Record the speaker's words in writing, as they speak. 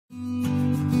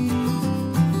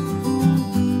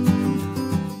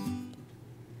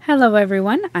Hello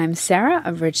everyone, I'm Sarah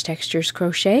of Rich Textures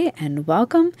Crochet and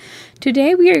welcome.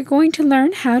 Today we are going to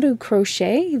learn how to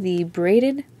crochet the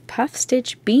Braided Puff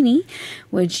Stitch Beanie,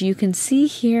 which you can see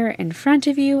here in front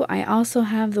of you. I also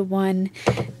have the one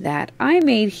that I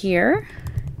made here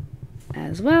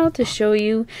as well to show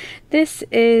you. This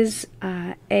is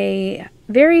a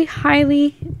very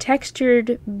highly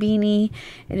textured beanie.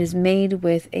 It is made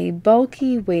with a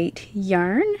bulky weight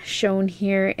yarn shown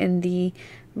here in the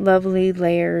lovely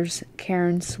layers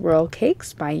Caron Swirl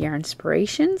Cakes by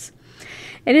Yarnspirations.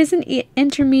 It is an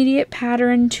intermediate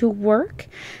pattern to work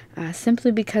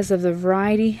simply because of the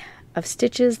variety of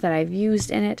stitches that I've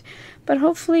used in it, but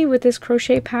hopefully with this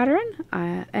crochet pattern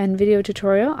and video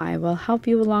tutorial I will help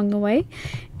you along the way,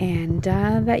 and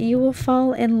that you will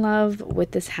fall in love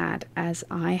with this hat as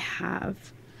I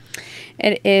have.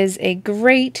 It is a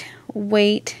great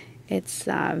weight. It's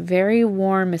very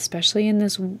warm, especially in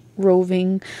this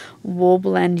roving wool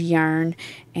blend yarn,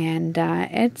 and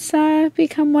it's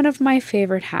become one of my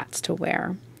favorite hats to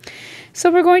wear.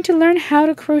 So we're going to learn how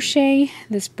to crochet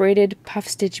this Braided Puff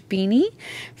Stitch Beanie.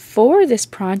 For this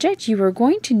project, you are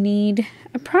going to need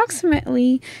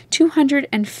approximately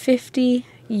 250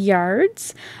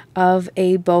 yards of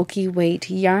a bulky weight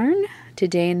yarn.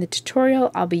 Today in the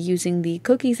tutorial, I'll be using the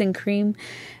Cookies and Cream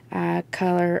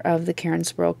color of the Caron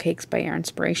Swirl Cakes by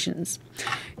Yarnspirations.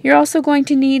 You're also going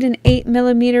to need an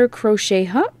 8mm crochet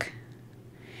hook,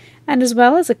 and as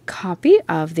well as a copy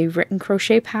of the written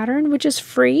crochet pattern, which is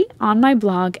free on my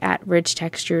blog at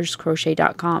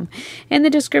richtexturescrochet.com. In the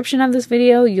description of this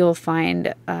video, you'll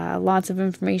find lots of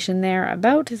information there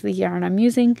about the yarn I'm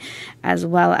using, as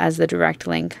well as the direct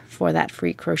link for that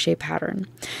free crochet pattern.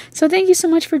 So thank you so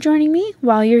much for joining me.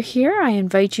 While you're here, I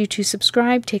invite you to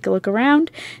subscribe, take a look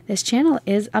around. This channel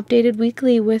is updated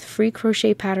weekly with free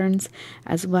crochet patterns,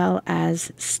 as well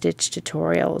as stitch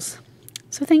tutorials.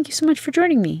 So thank you so much for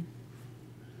joining me.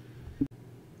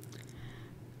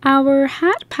 Our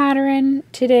hat pattern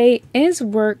today is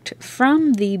worked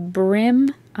from the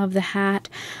brim of the hat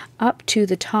up to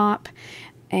the top,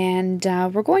 and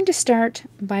we're going to start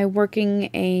by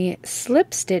working a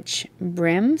slip stitch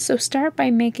brim. So start by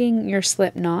making your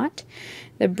slip knot.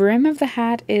 The brim of the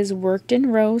hat is worked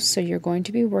in rows, so you're going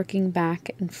to be working back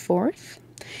and forth,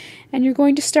 and you're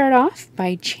going to start off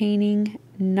by chaining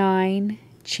 9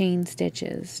 chain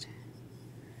stitches.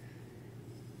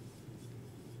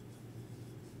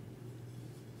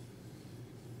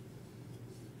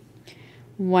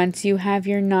 Once you have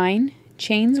your 9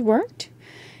 chains worked,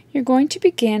 you're going to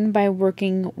begin by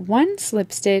working 1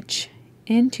 slip stitch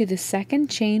into the second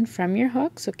chain from your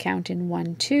hook, so count in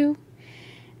 1, 2,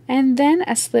 and then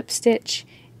a slip stitch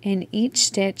in each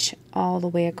stitch all the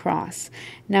way across.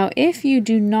 Now if you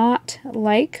do not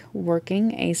like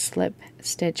working a slip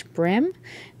stitch brim,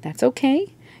 that's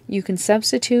okay. You can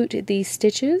substitute these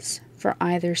stitches for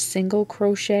either single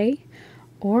crochet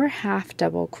or half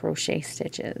double crochet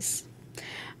stitches.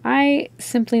 I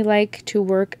simply like to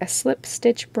work a slip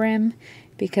stitch brim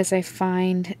because I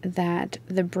find that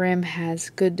the brim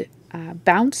has good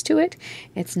bounce to it.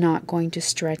 It's not going to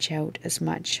stretch out as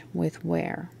much with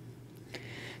wear.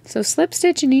 So slip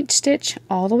stitch in each stitch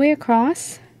all the way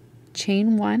across,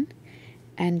 chain 1,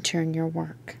 and turn your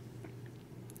work.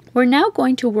 We're now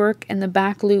going to work in the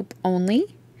back loop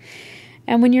only.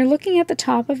 And when you're looking at the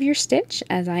top of your stitch,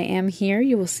 as I am here,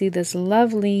 you will see this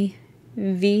lovely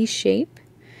V shape.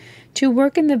 To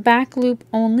work in the back loop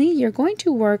only, you're going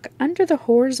to work under the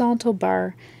horizontal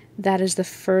bar that is the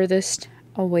furthest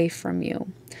away from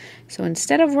you. So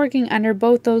instead of working under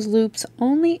both those loops,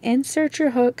 only insert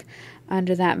your hook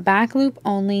under that back loop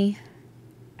only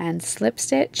and slip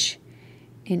stitch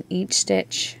in each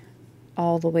stitch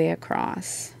all the way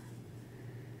across.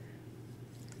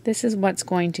 This is what's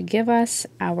going to give us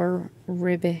our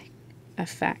rib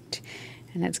effect,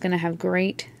 and it's going to have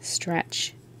great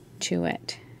stretch to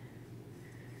it.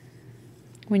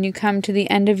 When you come to the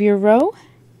end of your row,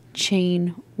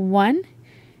 chain 1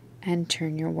 and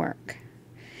turn your work.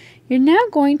 You're now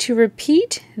going to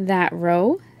repeat that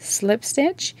row, slip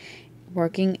stitch,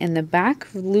 working in the back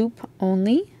loop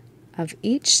only of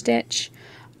each stitch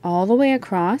all the way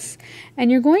across,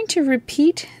 and you're going to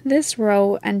repeat this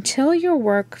row until your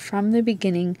work from the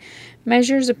beginning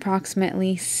measures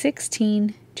approximately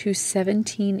 16 to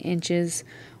 17 inches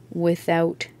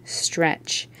without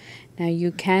stretch. Now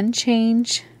you can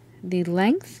change the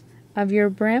length of your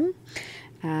brim,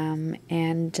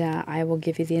 and I will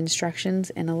give you the instructions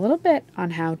in a little bit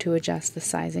on how to adjust the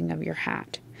sizing of your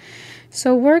hat.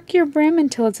 So work your brim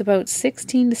until it's about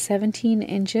 16 to 17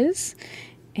 inches,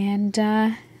 and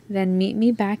then meet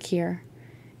me back here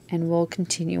and we'll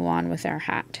continue on with our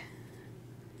hat.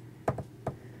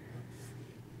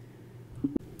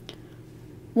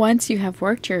 Once you have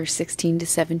worked your 16 to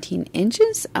 17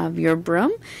 inches of your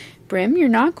brim, you're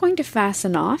not going to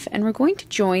fasten off, and we're going to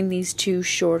join these two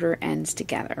shorter ends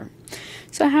together.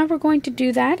 So how we're going to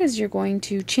do that is you're going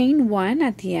to chain one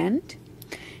at the end,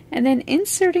 and then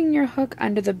inserting your hook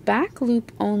under the back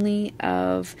loop only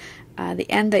of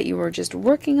the end that you were just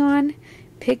working on,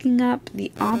 picking up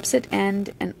the opposite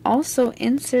end, and also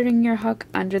inserting your hook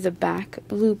under the back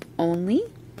loop only.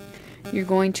 You're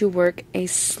going to work a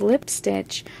slip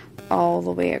stitch all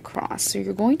the way across. So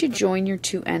you're going to join your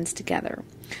two ends together.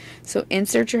 So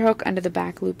insert your hook under the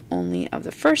back loop only of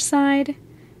the first side,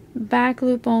 back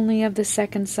loop only of the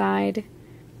second side,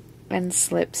 and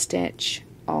slip stitch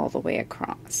all the way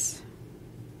across.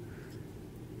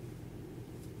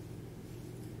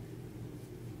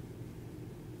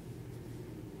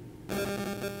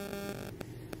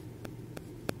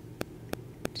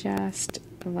 Just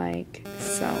like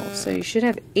so. So you should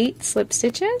have 8 slip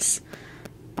stitches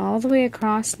all the way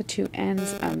across the two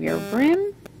ends of your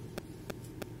brim.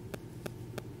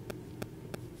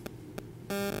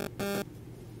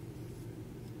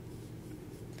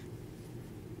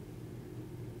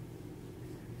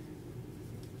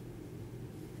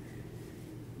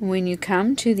 When you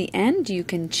come to the end, you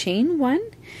can chain one,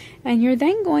 and you're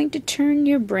then going to turn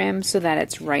your brim so that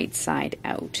it's right side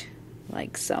out,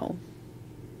 like so.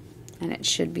 And it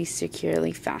should be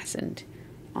securely fastened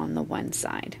on the one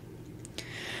side.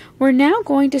 We're now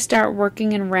going to start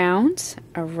working in rounds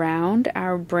around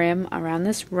our brim, around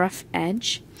this rough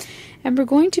edge, and we're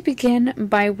going to begin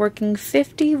by working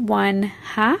 51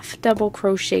 half double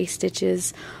crochet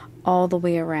stitches all the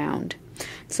way around.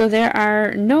 So there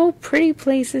are no pretty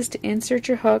places to insert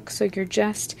your hook, so you're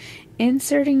just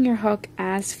inserting your hook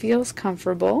as feels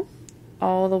comfortable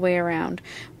all the way around.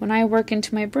 When I work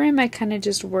into my brim, I kind of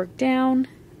just work down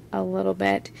a little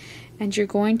bit, and you're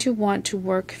going to want to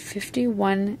work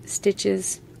 51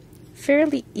 stitches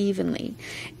fairly evenly.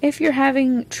 If you're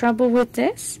having trouble with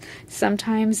this,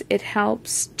 sometimes it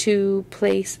helps to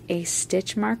place a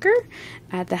stitch marker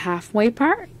at the halfway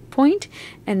point,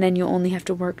 and then you only have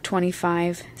to work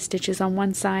 25 stitches on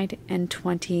one side and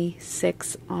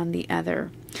 26 on the other.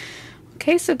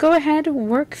 Okay, so go ahead,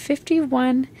 work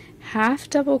 51 half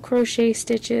double crochet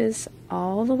stitches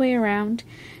all the way around,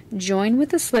 join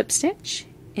with a slip stitch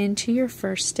into your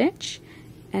first stitch,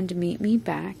 and meet me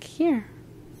back here.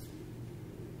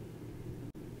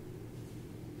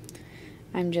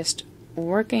 I'm just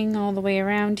working all the way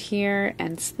around here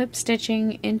and slip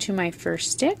stitching into my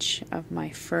first stitch of my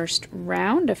first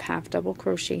round of half double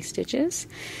crochet stitches.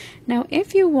 Now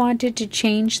if you wanted to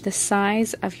change the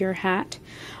size of your hat,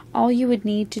 all you would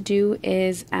need to do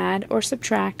is add or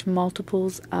subtract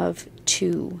multiples of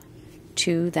 2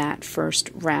 to that first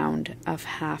round of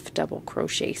half double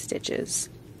crochet stitches.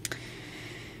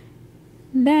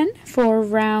 Then for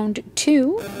round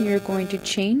 2, you're going to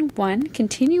chain 1,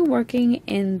 continue working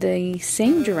in the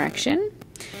same direction,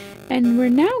 and we're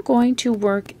now going to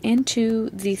work into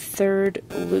the third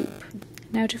loop.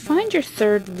 Now to find your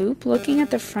third loop, looking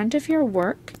at the front of your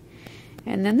work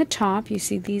and then the top, you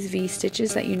see these V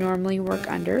stitches that you normally work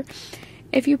under.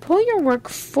 If you pull your work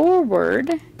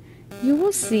forward, you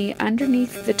will see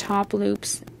underneath the top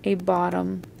loops a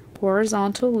bottom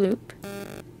horizontal loop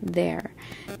there.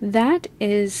 That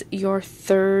is your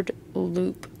third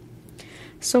loop.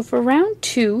 So for round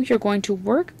 2, you're going to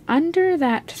work under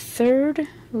that third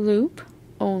loop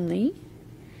only,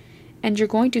 and you're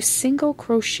going to single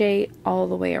crochet all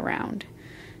the way around.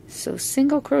 So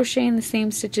single crochet in the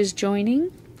same stitches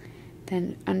joining,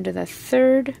 then under the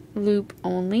third loop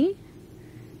only,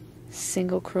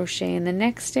 single crochet in the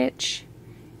next stitch,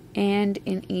 and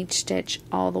in each stitch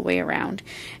all the way around.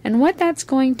 And what that's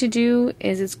going to do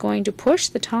is it's going to push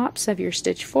the tops of your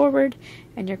stitch forward,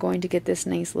 and you're going to get this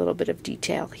nice little bit of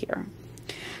detail here.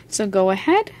 So go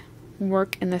ahead,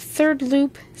 work in the third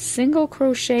loop, single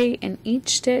crochet in each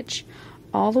stitch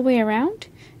all the way around,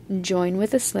 join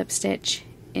with a slip stitch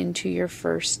into your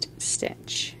first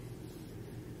stitch.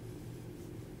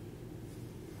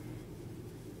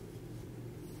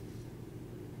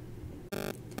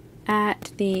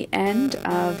 At the end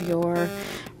of your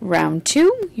round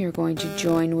 2, you're going to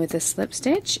join with a slip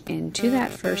stitch into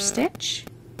that first stitch,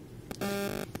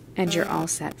 and you're all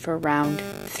set for round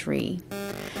 3.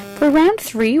 For round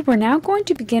 3, we're now going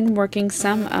to begin working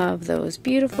some of those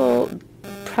beautiful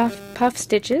puff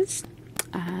stitches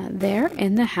there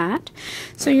in the hat.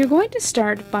 So you're going to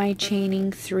start by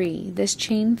chaining 3. This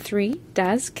chain 3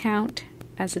 does count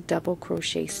as a double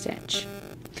crochet stitch.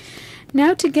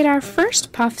 Now to get our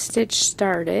first puff stitch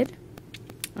started,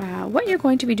 what you're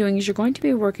going to be doing is you're going to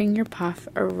be working your puff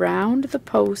around the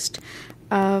post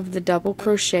of the double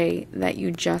crochet that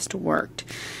you just worked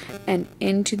and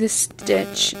into the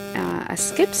stitch, a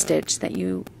skip stitch that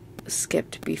you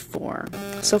skipped before.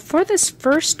 So for this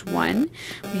first one,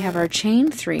 we have our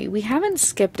chain 3. We haven't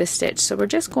skipped a stitch, so we're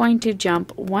just going to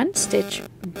jump 1 stitch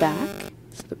back,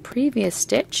 so the previous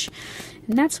stitch,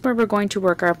 and that's where we're going to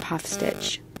work our puff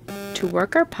stitch. To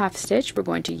work our puff stitch, we're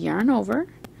going to yarn over,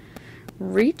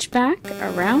 reach back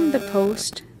around the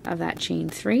post of that chain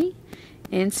 3,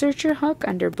 insert your hook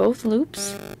under both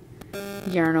loops,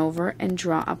 yarn over, and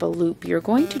draw up a loop. You're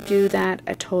going to do that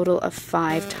a total of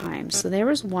 5 times. So there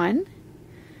was 1,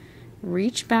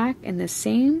 reach back in the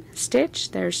same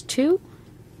stitch, there's 2,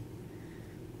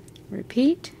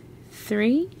 repeat,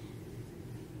 3,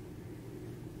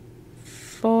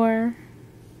 4,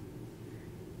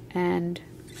 and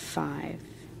 5.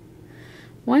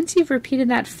 Once you've repeated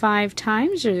that 5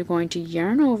 times, you're going to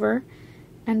yarn over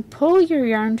and pull your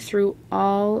yarn through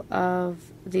all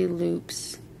of the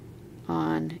loops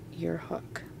on your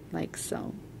hook, like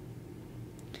so.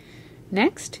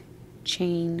 Next,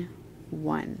 chain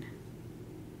 1.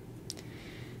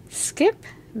 Skip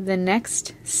the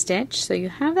next stitch. So you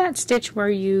have that stitch where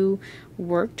you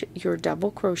worked your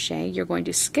double crochet. You're going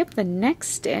to skip the next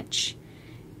stitch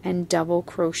and double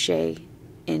crochet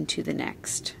into the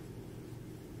next.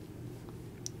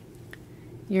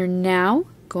 You're now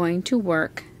going to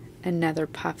work another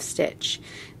puff stitch.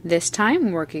 This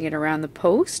time working it around the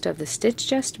post of the stitch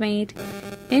just made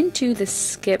into the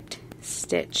skipped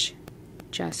stitch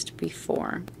just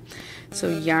before. So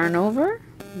yarn over,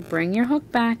 bring your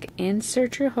hook back,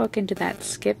 insert your hook into that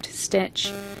skipped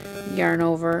stitch, yarn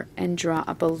over, and draw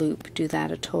up a loop. Do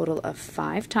that a total of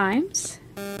 5 times.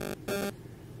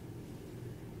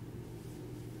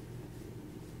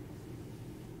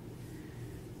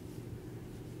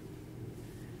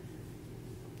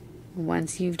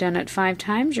 Once you've done it 5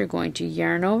 times, you're going to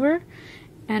yarn over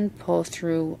and pull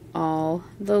through all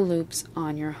the loops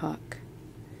on your hook.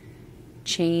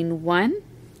 Chain 1,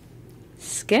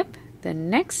 skip the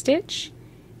next stitch,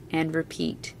 and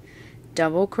repeat.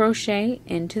 Double crochet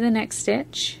into the next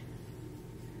stitch,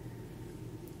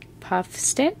 puff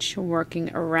stitch,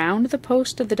 working around the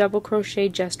post of the double crochet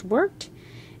just worked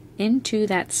into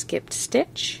that skipped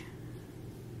stitch,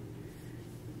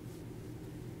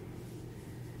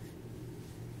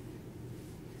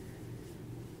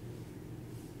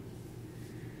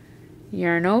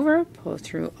 yarn over, pull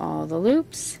through all the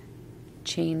loops,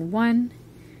 chain 1,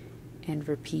 and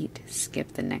repeat,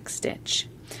 skip the next stitch.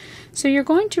 So you're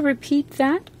going to repeat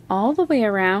that all the way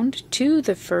around to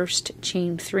the first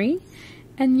chain 3,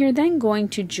 and you're then going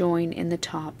to join in the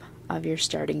top of your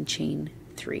starting chain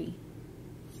 3.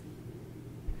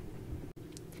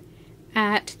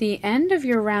 At the end of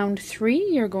your round 3,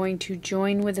 you're going to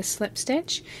join with a slip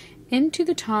stitch into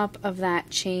the top of that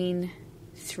chain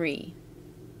 3.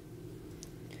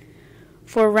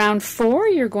 For round 4,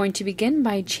 you're going to begin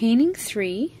by chaining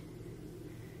 3,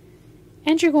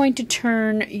 and you're going to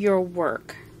turn your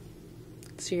work.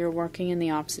 So you're working in the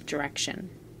opposite direction.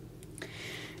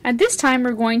 At this time,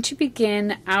 we're going to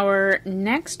begin our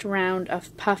next round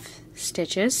of puff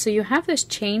stitches. So you have this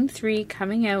chain 3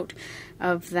 coming out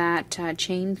of that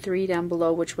chain 3 down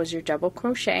below, which was your double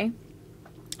crochet.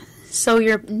 So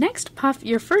your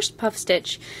first puff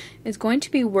stitch is going to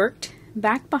be worked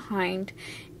back behind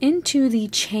into the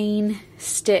chain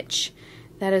stitch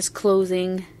that is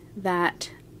closing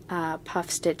that puff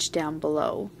stitch down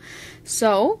below.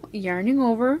 So yarning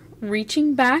over,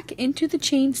 reaching back into the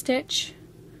chain stitch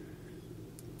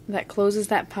that closes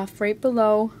that puff right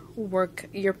below, work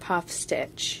your puff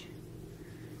stitch.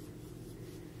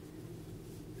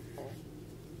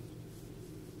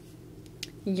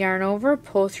 Yarn over,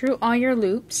 pull through all your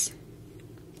loops,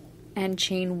 and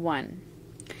chain 1.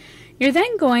 You're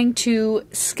then going to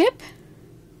skip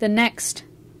the next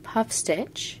puff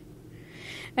stitch,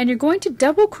 and you're going to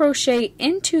double crochet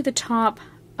into the top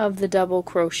of the double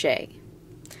crochet.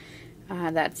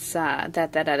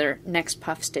 That other next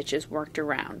puff stitch is worked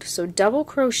around. So double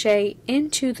crochet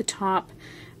into the top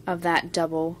of that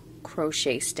double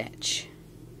crochet stitch.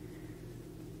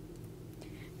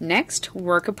 Next,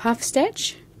 work a puff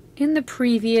stitch in the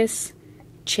previous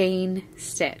chain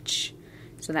stitch.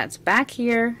 So that's back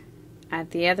here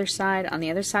at the other side, on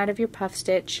the other side of your puff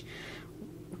stitch,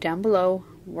 down below,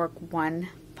 work 1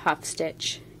 puff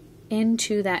stitch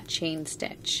into that chain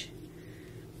stitch.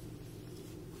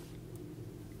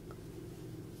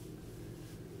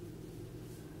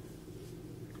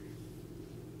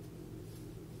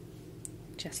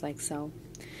 Just like so.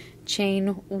 Chain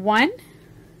 1,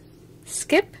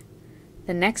 skip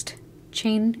the next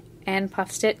chain and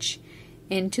puff stitch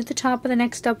into the top of the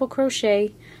next double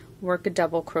crochet, work a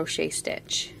double crochet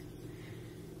stitch.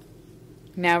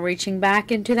 Now reaching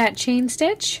back into that chain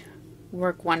stitch,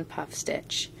 work 1 puff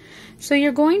stitch. So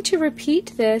you're going to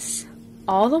repeat this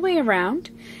all the way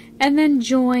around and then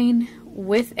join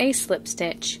with a slip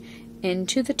stitch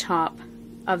into the top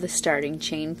of the starting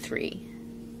chain 3.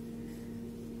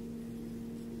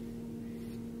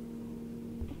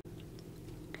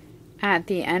 At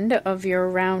the end of your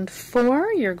round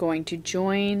 4, you're going to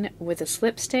join with a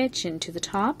slip stitch into the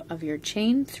top of your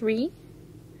chain 3,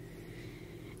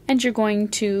 and you're going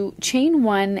to chain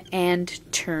 1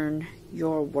 and turn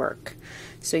your work.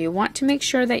 So you want to make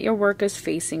sure that your work is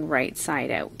facing right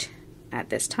side out at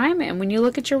this time, and when you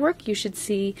look at your work you should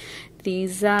see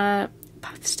these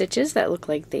puff stitches that look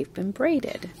like they've been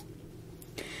braided.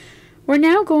 We're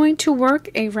now going to work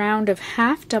a round of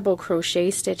half double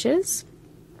crochet stitches.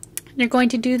 You're going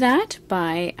to do that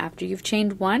by, after you've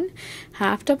chained 1,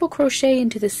 half double crochet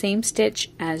into the same stitch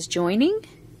as joining,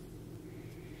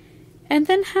 and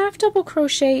then half double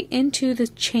crochet into the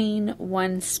chain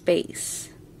 1 space.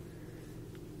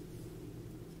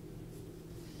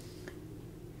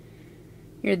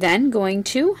 You're then going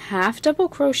to half double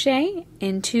crochet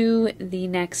into the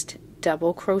next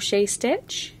double crochet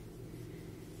stitch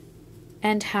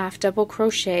and half double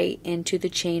crochet into the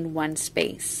chain 1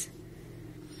 space.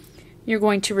 You're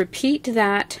going to repeat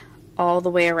that all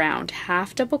the way around.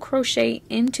 Half double crochet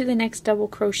into the next double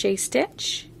crochet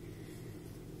stitch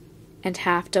and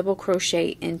half double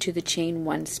crochet into the chain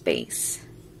 1 space.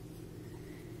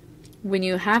 When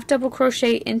you half double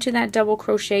crochet into that double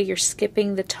crochet, you're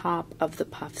skipping the top of the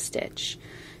puff stitch.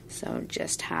 So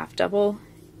just half double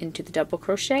into the double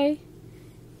crochet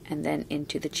and then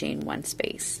into the chain 1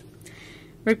 space.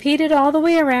 Repeat it all the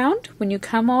way around. When you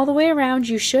come all the way around,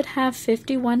 you should have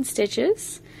 51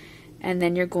 stitches, and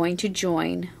then you're going to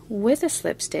join with a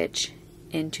slip stitch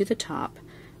into the top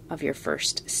of your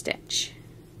first stitch.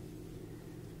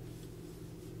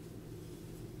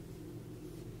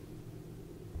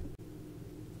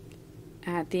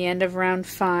 At the end of round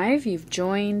 5, you've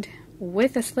joined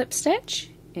with a slip stitch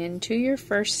into your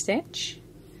first stitch,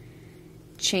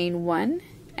 chain 1,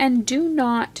 and do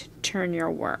not turn your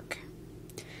work.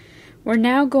 We're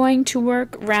now going to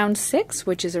work round 6,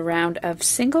 which is a round of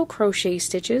single crochet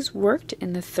stitches worked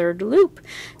in the 3rd loop.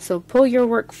 So pull your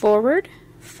work forward,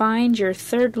 find your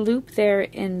 3rd loop there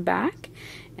in back,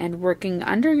 and working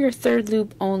under your 3rd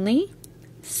loop only,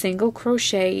 single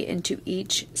crochet into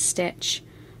each stitch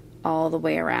all the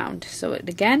way around. So it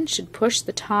again should push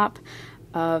the top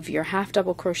of your half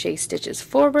double crochet stitches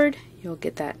forward. You'll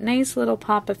get that nice little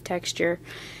pop of texture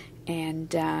and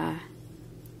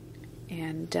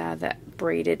that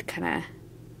braided kind of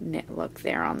knit look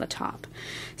there on the top.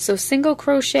 So single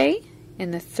crochet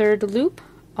in the 3rd loop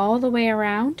all the way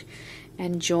around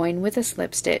and join with a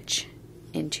slip stitch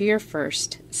into your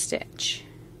first stitch.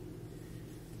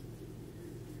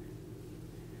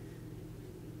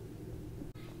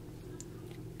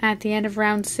 At the end of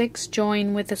round 6,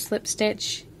 join with a slip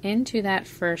stitch into that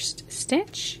first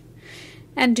stitch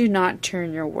and do not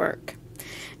turn your work.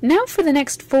 Now for the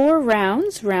next 4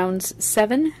 rounds, rounds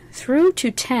 7 through to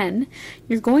 10,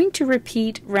 you're going to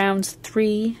repeat rounds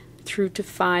 3 through to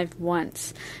 5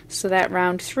 once. So that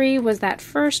round 3 was that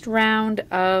first round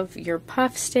of your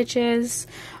puff stitches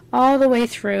all the way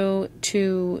through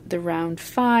to the round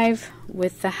 5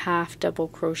 with the half double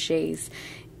crochets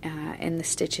in the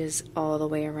stitches all the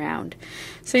way around.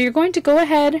 So you're going to go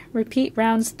ahead, repeat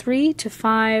rounds 3 to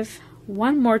 5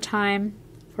 one more time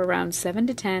for rounds 7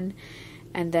 to 10,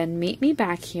 and then meet me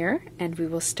back here and we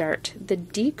will start the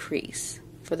decrease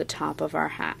for the top of our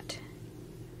hat.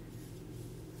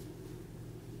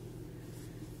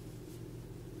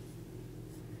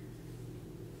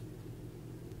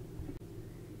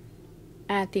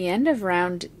 At the end of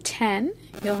round 10,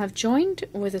 you'll have joined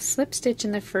with a slip stitch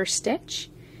in the first stitch,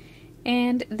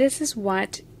 and this is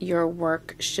what your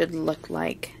work should look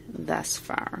like thus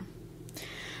far.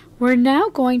 We're now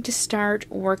going to start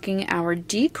working our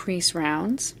decrease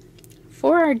rounds.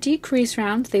 For our decrease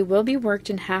rounds, they will be worked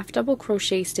in half double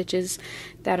crochet stitches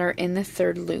that are in the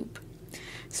 3rd loop.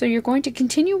 So you're going to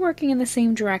continue working in the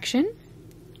same direction.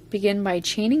 Begin by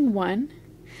chaining 1,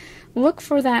 look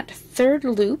for that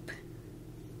 3rd loop,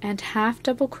 and half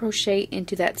double crochet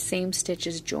into that same stitch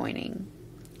as joining.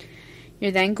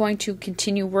 You're then going to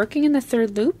continue working in the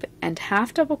 3rd loop and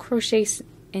half double crochet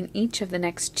in each of the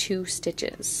next 2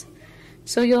 stitches.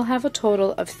 So you'll have a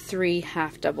total of 3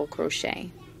 half double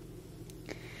crochet.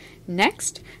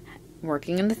 Next,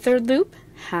 working in the 3rd loop,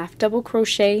 half double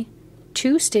crochet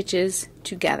 2 stitches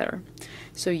together.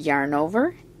 So yarn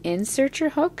over Insert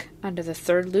your hook under the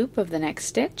third loop of the next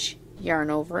stitch, yarn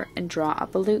over and draw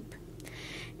up a loop.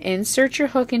 Insert your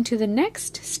hook into the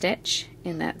next stitch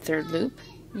in that third loop,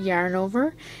 yarn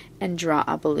over and draw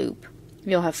up a loop.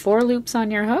 You'll have 4 loops on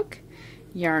your hook,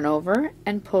 yarn over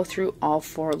and pull through all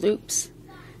 4 loops.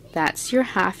 That's your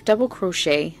half double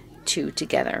crochet 2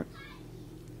 together.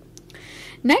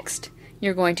 Next,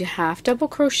 you're going to half double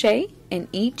crochet in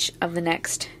each of the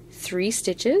next 3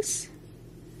 stitches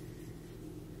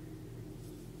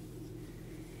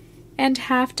and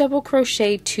half double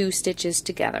crochet 2 stitches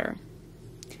together.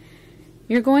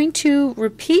 You're going to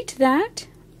repeat that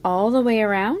all the way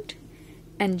around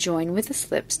and join with a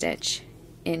slip stitch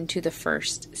into the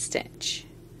first stitch.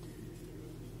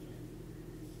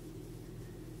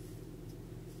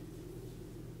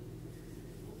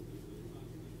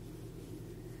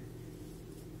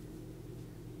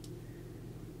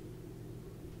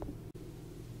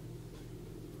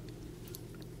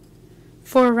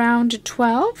 For round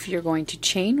 12, you're going to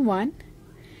chain 1.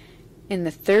 In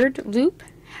the third loop,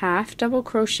 half double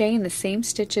crochet in the same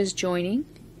stitches joining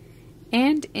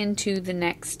and into the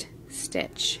next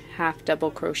stitch, half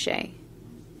double crochet.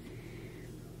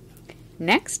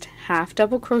 Next, half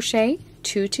double crochet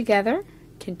 2 together,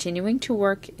 continuing to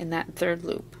work in that third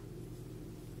loop.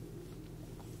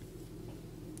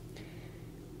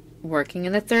 Working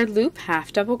in the third loop,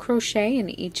 half double crochet in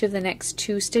each of the next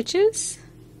 2 stitches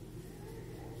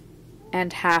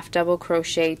and half double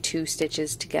crochet 2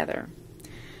 stitches together.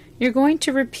 You're going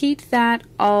to repeat that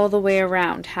all the way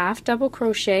around, half double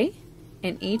crochet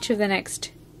in each of the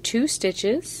next 2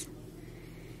 stitches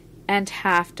and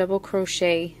half double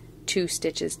crochet 2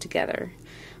 stitches together.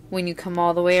 When you come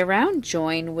all the way around,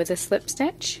 join with a slip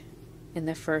stitch in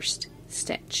the first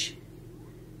stitch.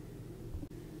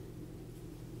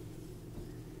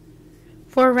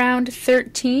 For round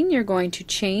 13, you're going to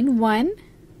chain 1,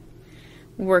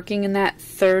 working in that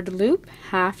third loop,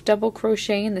 half double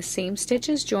crochet in the same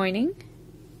stitches joining,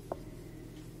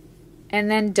 and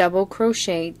then double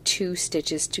crochet 2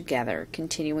 stitches together,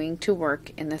 continuing to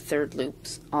work in the third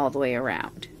loops all the way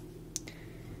around.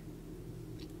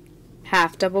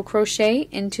 Half double crochet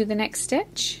into the next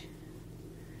stitch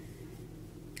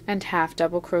and half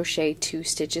double crochet 2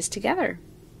 stitches together.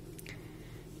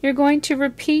 You're going to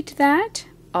repeat that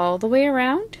all the way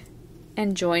around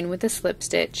and join with a slip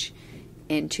stitch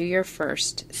into your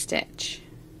first stitch.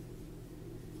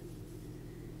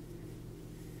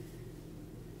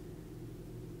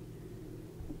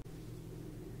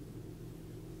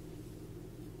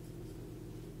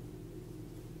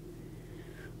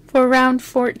 For round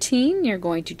 14, you're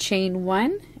going to chain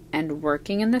 1 and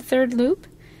working in the third loop,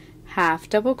 half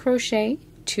double crochet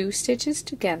 2 stitches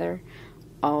together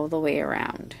all the way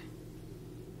around.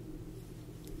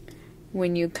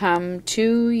 When you come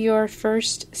to your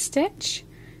first stitch,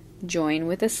 join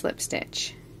with a slip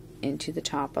stitch into the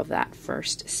top of that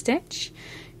first stitch.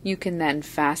 You can then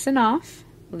fasten off,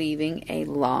 leaving a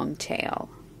long tail.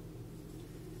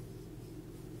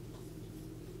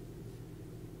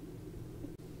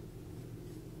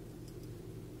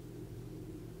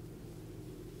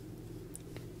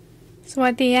 So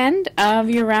at the end of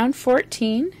your round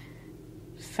 14,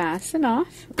 fasten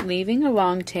off, leaving a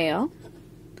long tail.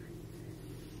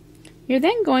 You're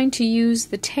then going to use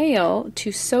the tail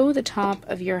to sew the top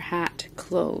of your hat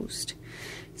closed.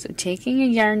 So taking a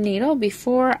yarn needle,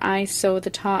 before I sew the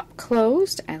top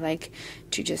closed, I like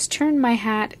to just turn my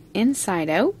hat inside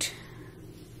out.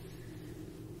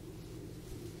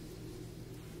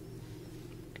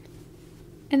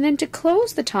 And then to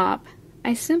close the top,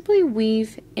 I simply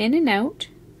weave in and out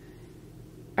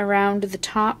around the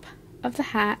top of the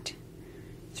hat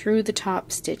through the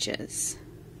top stitches.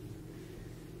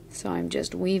 So I'm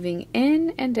just weaving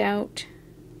in and out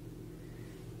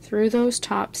through those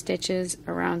top stitches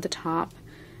around the top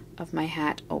of my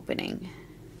hat opening.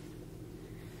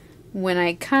 When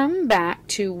I come back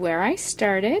to where I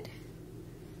started,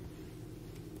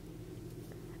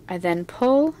 I then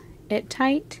pull it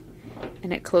tight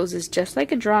and it closes just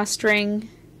like a drawstring.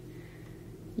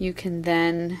 You can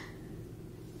then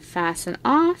fasten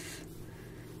off.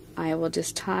 I will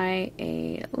just tie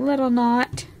a little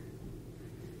knot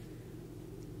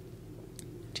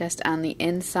just on the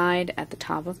inside at the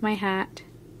top of my hat,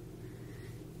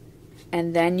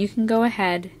 and then you can go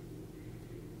ahead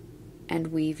and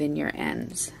weave in your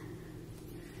ends.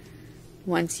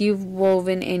 Once you've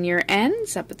woven in your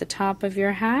ends up at the top of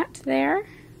your hat there,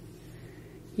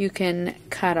 you can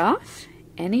cut off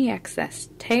any excess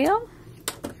tail,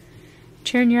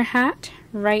 turn your hat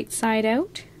right side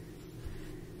out,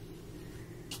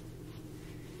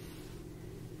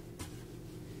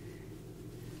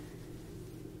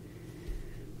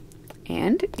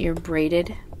 And your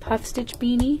braided puff stitch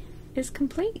beanie is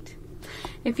complete.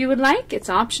 If you would like, it's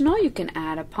optional. You can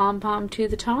add a pom-pom to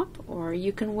the top, or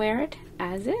you can wear it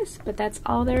as is. But that's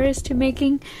all there is to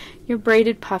making your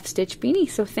braided puff stitch beanie.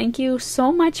 So thank you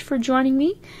so much for joining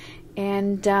me.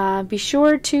 And be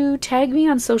sure to tag me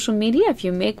on social media if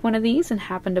you make one of these and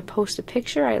happen to post a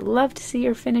picture. I'd love to see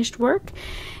your finished work.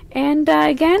 And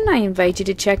again, I invite you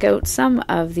to check out some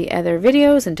of the other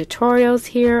videos and tutorials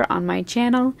here on my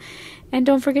channel. And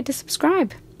don't forget to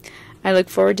subscribe. I look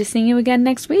forward to seeing you again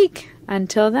next week.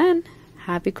 Until then,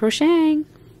 happy crocheting.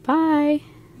 Bye.